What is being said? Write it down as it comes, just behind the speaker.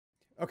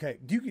Okay.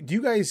 Do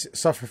you guys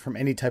suffer from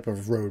any type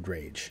of road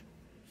rage?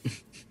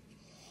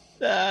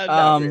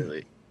 Not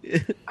really.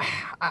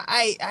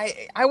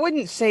 I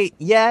wouldn't say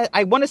yeah.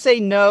 I want to say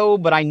no,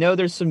 but I know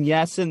there's some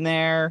yes in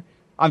there.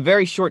 I'm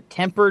very short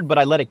tempered, but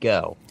I let it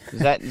go.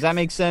 Does that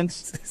make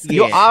sense?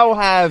 Yeah. I'll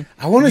have.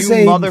 I want to you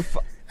say motherf-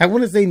 I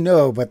want to say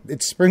no, but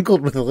it's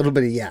sprinkled with a little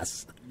bit of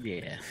yes.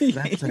 Yeah,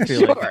 I feel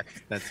Sure. like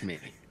that's me.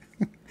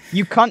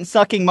 You cunt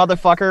sucking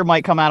motherfucker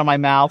might come out of my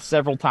mouth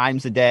several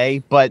times a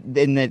day, but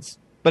it's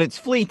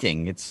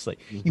fleeting. It's like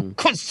you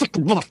cunt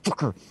sucking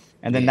motherfucker,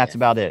 and then that's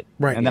about it.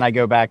 Right, And then I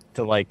go back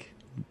to like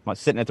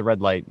sitting at the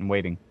red light and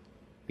waiting.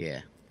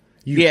 Yeah,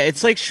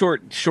 it's like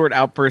short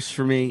outbursts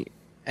for me,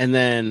 and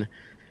then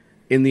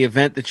in the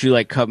event that you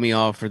like cut me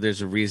off or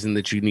there's a reason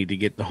that you need to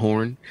get the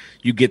horn,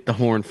 you get the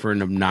horn for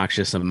an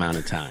obnoxious amount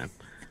of time.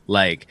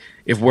 Like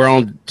if we're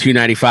on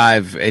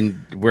 295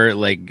 and we're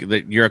like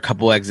you're a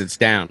couple exits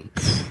down,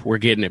 we're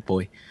getting it,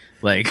 boy.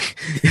 Like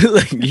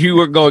you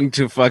are going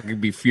to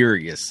fucking be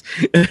furious.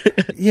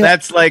 Yeah.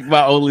 That's like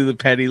my only the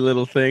petty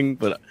little thing,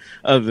 but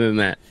other than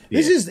that,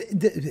 This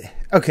is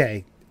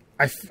okay.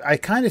 I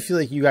kind of feel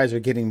like you guys are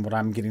getting what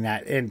I'm getting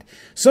at, and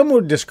some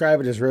would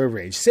describe it as road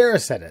rage. Sarah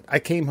said it. I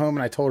came home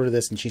and I told her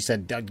this, and she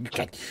said, "Doug,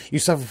 you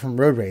suffer from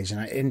road rage."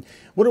 And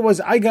what it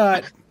was, I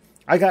got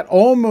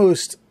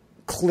almost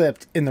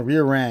clipped in the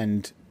rear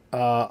end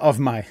of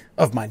my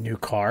new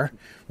car,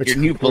 which your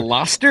new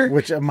Veloster,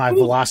 my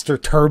Veloster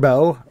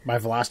Turbo, my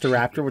Veloster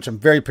Raptor, which I'm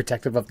very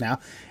protective of now.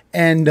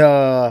 And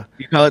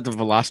you call it the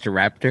Veloster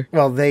Raptor?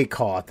 well, they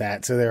call it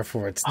that, so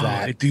therefore it's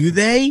that. Oh, do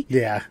they?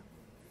 Yeah.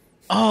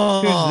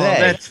 Oh, Who's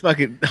they? that's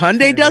fucking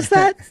Hyundai does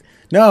that.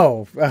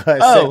 No,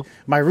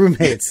 my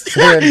roommates,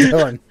 Sarah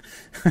and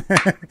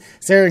Dylan,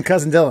 Sarah and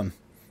cousin Dylan.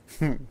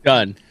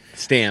 Done,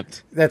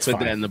 stamped. That's put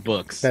fine. that in the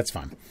books. That's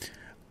fine.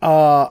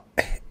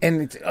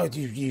 And it's,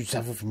 you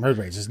suffer from road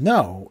rage?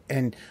 No.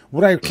 And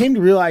what I came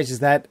to realize is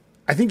that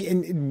I think,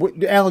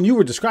 Alan, you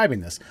were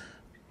describing this.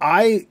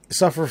 I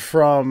suffer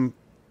from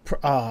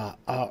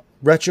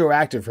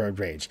retroactive road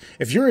rage.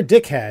 If you're a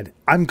dickhead,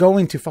 I'm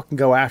going to fucking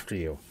go after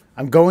you.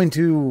 I'm going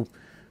to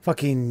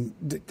fucking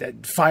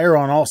fire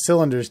on all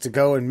cylinders to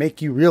go and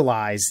make you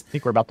realize I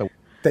think we're about to.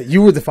 that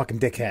you were the fucking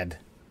dickhead.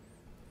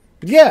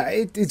 But yeah,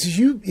 it's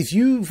you. If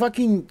you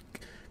fucking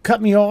cut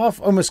me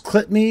off, almost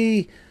clip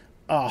me,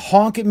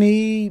 honk at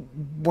me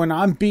when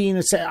I'm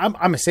being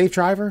I'm a safe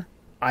driver.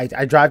 I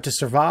drive to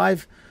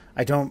survive.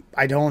 I don't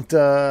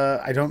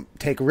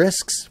take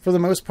risks for the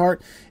most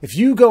part. If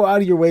you go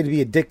out of your way to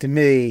be a dick to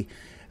me,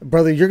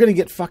 brother, you're gonna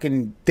get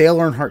fucking Dale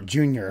Earnhardt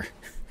Jr.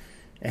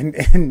 and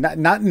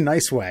not in a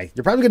nice way.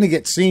 You're probably gonna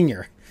get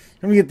senior.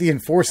 You're gonna get the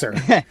enforcer.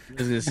 I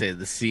was gonna say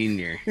the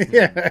senior.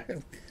 Yeah.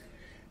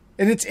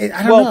 And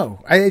I don't know.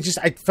 I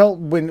felt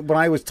when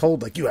I was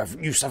told like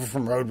you suffer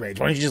from road rage.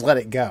 Why don't you just let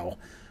it go?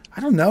 I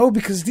don't know,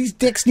 because these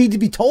dicks need to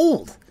be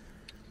told.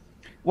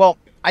 Well,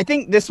 I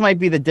think this might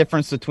be the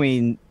difference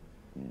between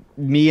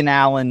me and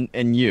Alan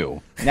and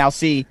you. Now,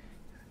 see,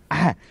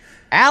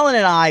 Alan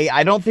and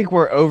I don't think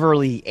we're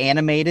overly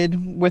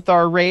animated with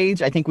our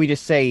rage. I think we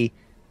just say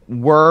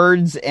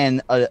words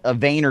and a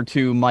vein or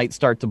two might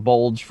start to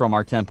bulge from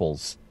our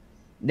temples.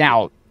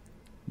 Now,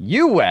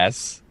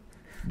 U.S.,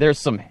 there's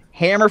some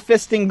hammer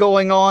fisting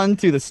going on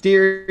to the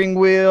steering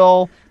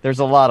wheel. There's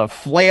a lot of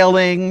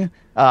flailing.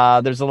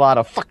 There's a lot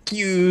of fuck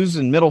yous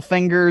and middle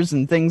fingers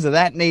and things of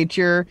that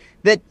nature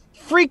that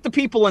freak the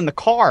people in the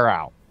car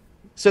out.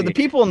 So the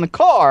people in the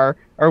car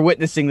are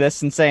witnessing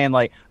this and saying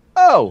like,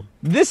 oh,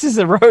 this is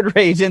a road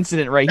rage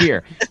incident right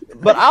here.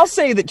 But I'll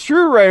say that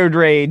true road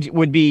rage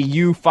would be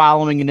you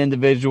following an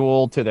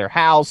individual to their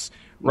house,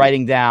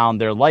 writing down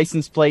their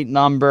license plate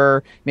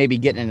number, maybe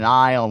getting an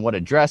eye on what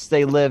address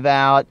they live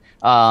at,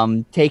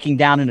 taking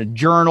down in a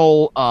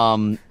journal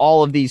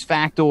all of these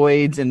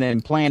factoids, and then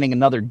planning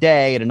another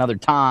day at another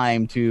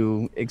time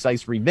to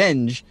excite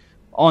revenge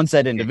on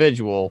said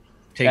individual.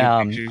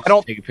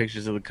 Taking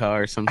pictures of the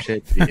car or some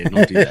shit. Yeah,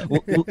 don't do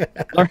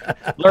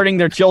that. Learning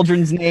their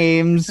children's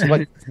names,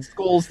 what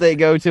schools they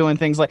go to, and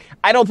things like.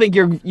 I don't think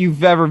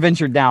you've ever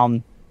ventured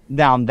down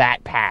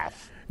that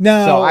path.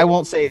 No, so I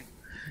won't say.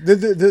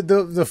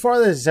 The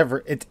farthest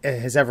it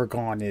has ever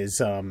gone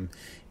is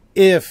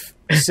if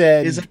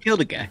said is I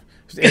killed a guy.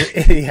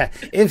 Yeah,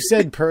 if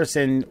said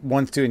person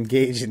wants to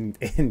engage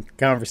in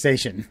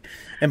conversation,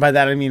 and by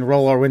that I mean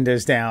roll our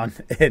windows down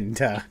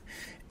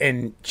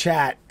and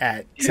chat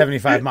at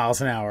 75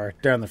 miles an hour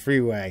down the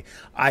freeway.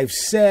 I've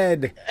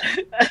said,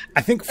 I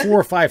think 4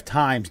 or 5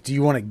 times, "Do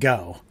you want to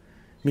go?"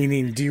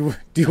 Meaning, do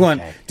you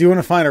want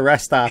to find a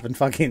rest stop and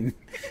fucking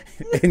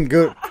and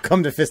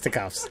come to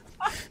fisticuffs?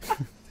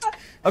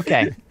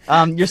 Okay,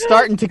 you're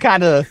starting to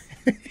kind of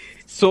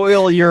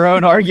soil your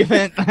own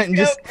argument and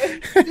just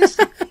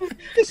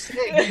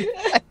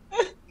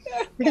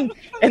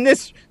and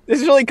this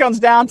really comes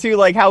down to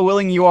like how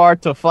willing you are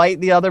to fight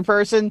the other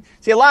person.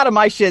 See, a lot of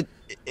my shit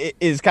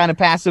is kind of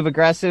passive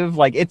aggressive.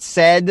 Like it's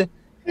said,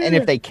 and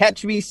if they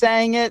catch me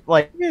saying it,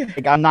 like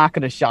I'm not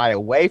going to shy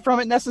away from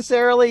it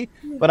necessarily,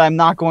 but I'm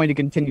not going to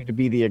continue to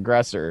be the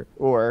aggressor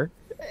or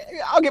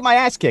I'll get my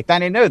ass kicked. I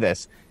didn't know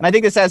this. And I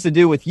think this has to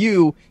do with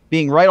you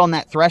being right on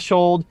that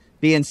threshold,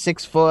 being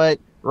 6 foot,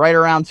 right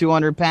around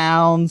 200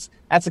 pounds.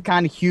 That's the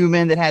kind of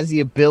human that has the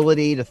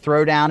ability to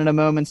throw down at a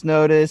moment's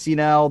notice. You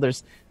know,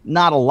 there's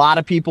not a lot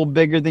of people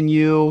bigger than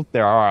you.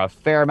 There are a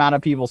fair amount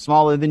of people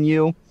smaller than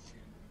you.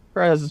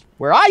 Whereas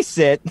where I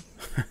sit,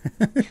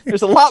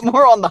 there's a lot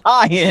more on the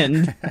high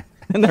end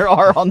than there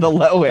are on the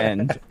low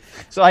end.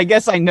 So I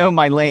guess I know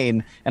my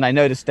lane and I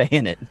know to stay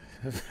in it.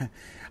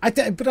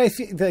 But I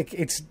feel like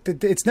it's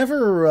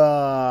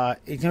never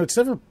it's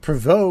never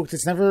provoked.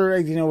 It's never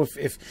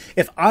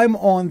if I'm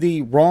on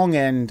the wrong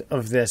end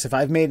of this, if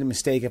I've made a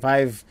mistake, if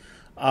I've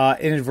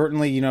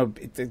inadvertently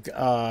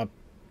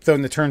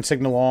thrown the turn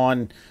signal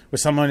on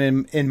with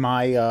someone in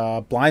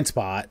my blind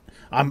spot,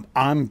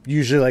 I'm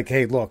usually like,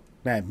 hey, look,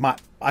 man,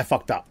 I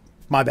fucked up.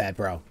 My bad,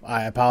 bro.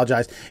 I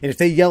apologize. And if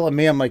they yell at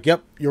me, I'm like,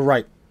 yep, you're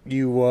right.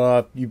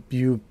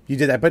 You did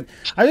that. But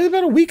I think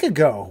about a week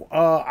ago,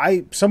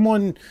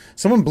 someone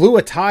blew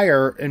a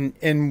tire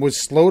and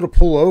was slow to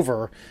pull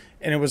over,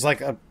 and it was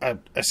like a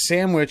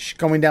sandwich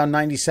going down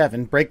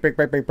 97,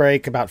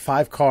 brake, about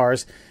 5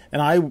 cars,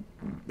 and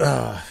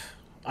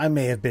I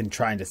may have been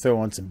trying to throw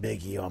on some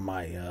Biggie on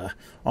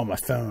my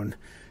phone,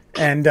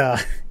 and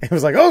it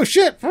was like, oh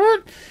shit,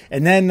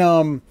 and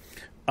then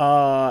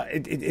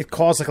it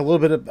caused like a little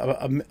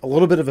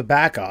bit of a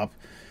backup.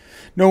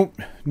 No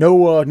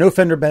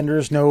fender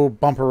benders, no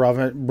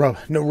bumper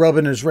no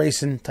rubbing is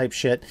racing type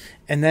shit.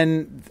 And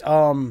then,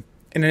 in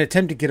an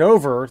attempt to get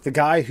over, the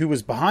guy who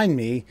was behind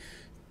me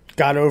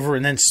got over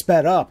and then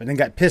sped up and then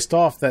got pissed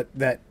off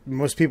that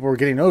most people were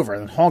getting over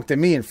and honked at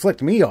me and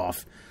flicked me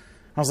off.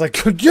 I was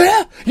like,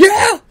 yeah,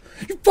 you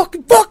fuck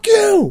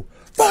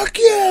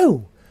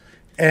you.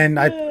 And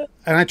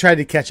I tried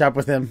to catch up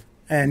with him.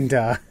 And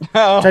tried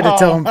to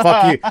tell him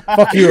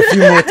fuck you a few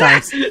more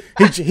times.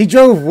 He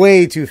drove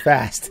way too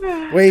fast,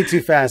 a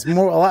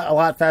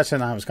lot faster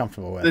than I was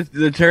comfortable with.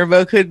 The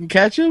turbo couldn't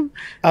catch him.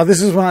 Oh,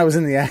 this is when I was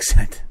in the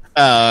accent.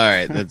 Oh, all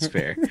right, that's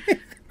fair.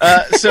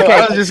 So okay,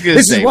 I was just gonna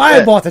say, this is why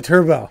I bought the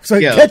turbo, so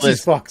I can catch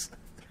these fucks.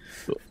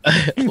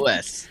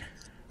 Wes,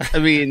 I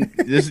mean,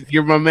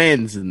 you're my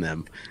man's in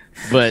them,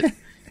 but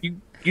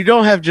you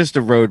don't have just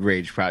a road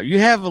rage problem. You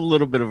have a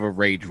little bit of a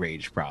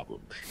rage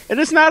problem.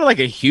 And it's not like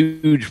a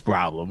huge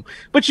problem,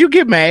 but you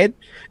get mad,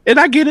 and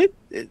I get it.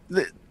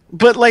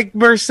 But like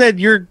Mur said,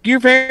 you're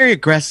very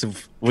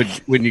aggressive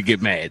when you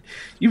get mad.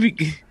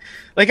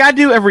 Like I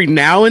do every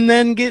now and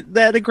then get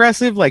that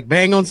aggressive, like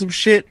bang on some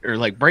shit or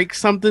like break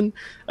something.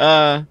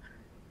 But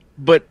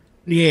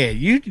yeah,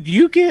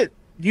 you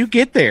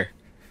get there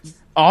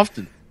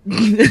often.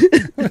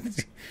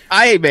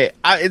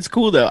 It's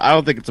cool though. I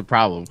don't think it's a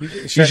problem.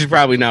 You should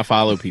probably not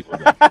follow people.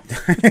 I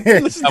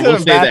will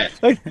say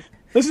that.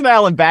 Listen to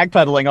Alan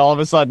backpedaling all of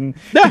a sudden.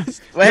 No,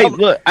 hey,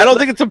 look, I don't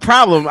think it's a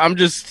problem. I'm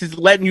just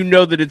letting you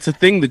know that it's a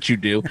thing that you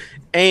do,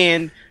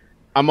 and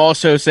I'm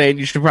also saying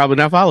you should probably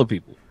not follow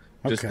people.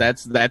 Just okay.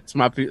 That's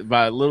my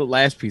little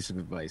last piece of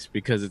advice,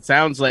 because it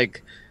sounds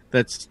like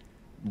that's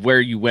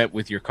where you went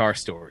with your car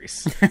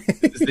stories,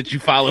 is that you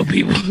follow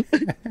people.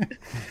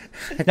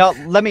 Now,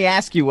 let me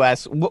ask you,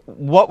 Wes,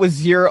 what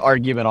was your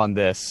argument on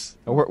this?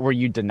 Were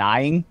you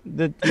denying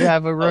that you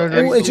have a road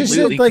rage? Well, it just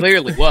like,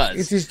 clearly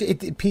was. It's just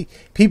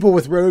people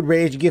with road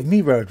rage give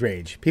me road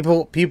rage.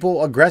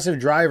 People, aggressive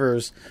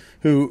drivers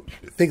who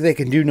think they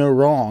can do no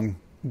wrong.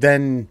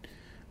 Then,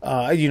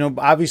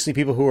 obviously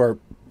people who are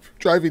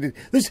driving.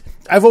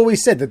 I've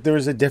always said that there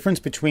is a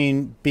difference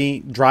between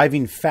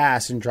driving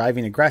fast and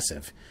driving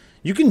aggressive.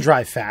 You can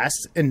drive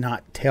fast and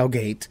not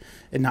tailgate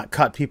and not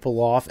cut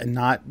people off and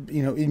not,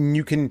 and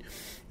you can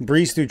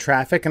breeze through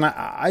traffic. And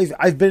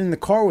I've been in the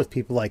car with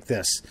people like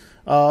this.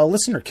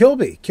 Listener,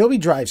 Kilby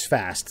drives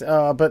fast,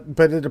 but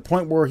at a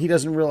point where he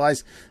doesn't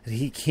realize that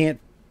he can't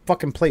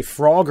fucking play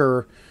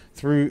Frogger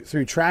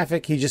through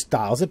traffic. He just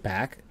dials it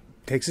back,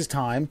 takes his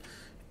time,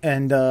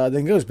 and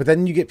then goes. But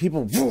then you get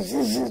people,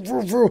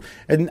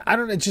 and I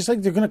don't know, it's just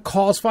like they're going to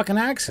cause fucking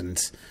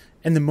accidents.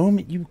 And the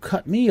moment you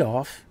cut me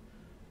off,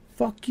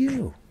 fuck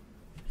you.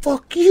 I'll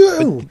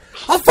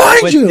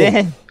find you.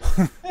 Then,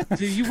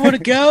 do you want to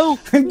go?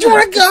 Do you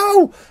want to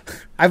go?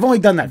 I've only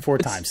done that 4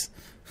 times.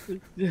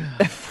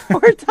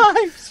 4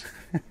 times?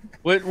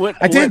 What?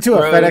 I did it to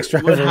a FedEx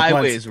driver. What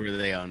highways were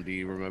they on? Do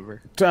you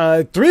remember?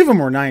 3 of them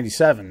were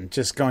 97,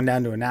 just going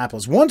down to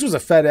Annapolis. Once was a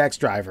FedEx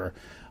driver.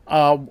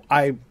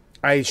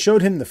 I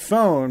showed him the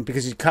phone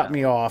because he cut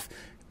me off,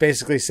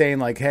 basically saying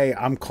like, "Hey,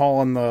 I'm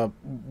calling the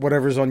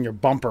whatever's on your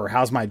bumper.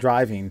 How's my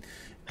driving?"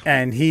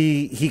 And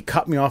he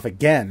cut me off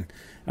again.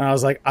 And I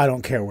was like, I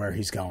don't care where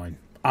he's going.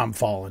 I'm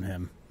following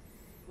him.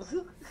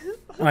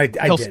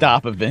 He'll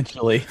stop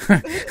eventually.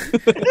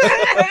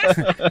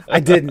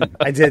 I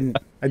didn't.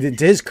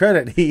 To his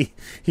credit, he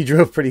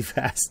drove pretty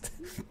fast.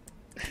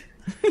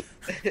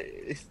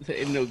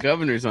 Ain't no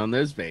governors on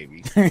those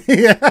babies.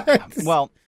 Yeah. Well,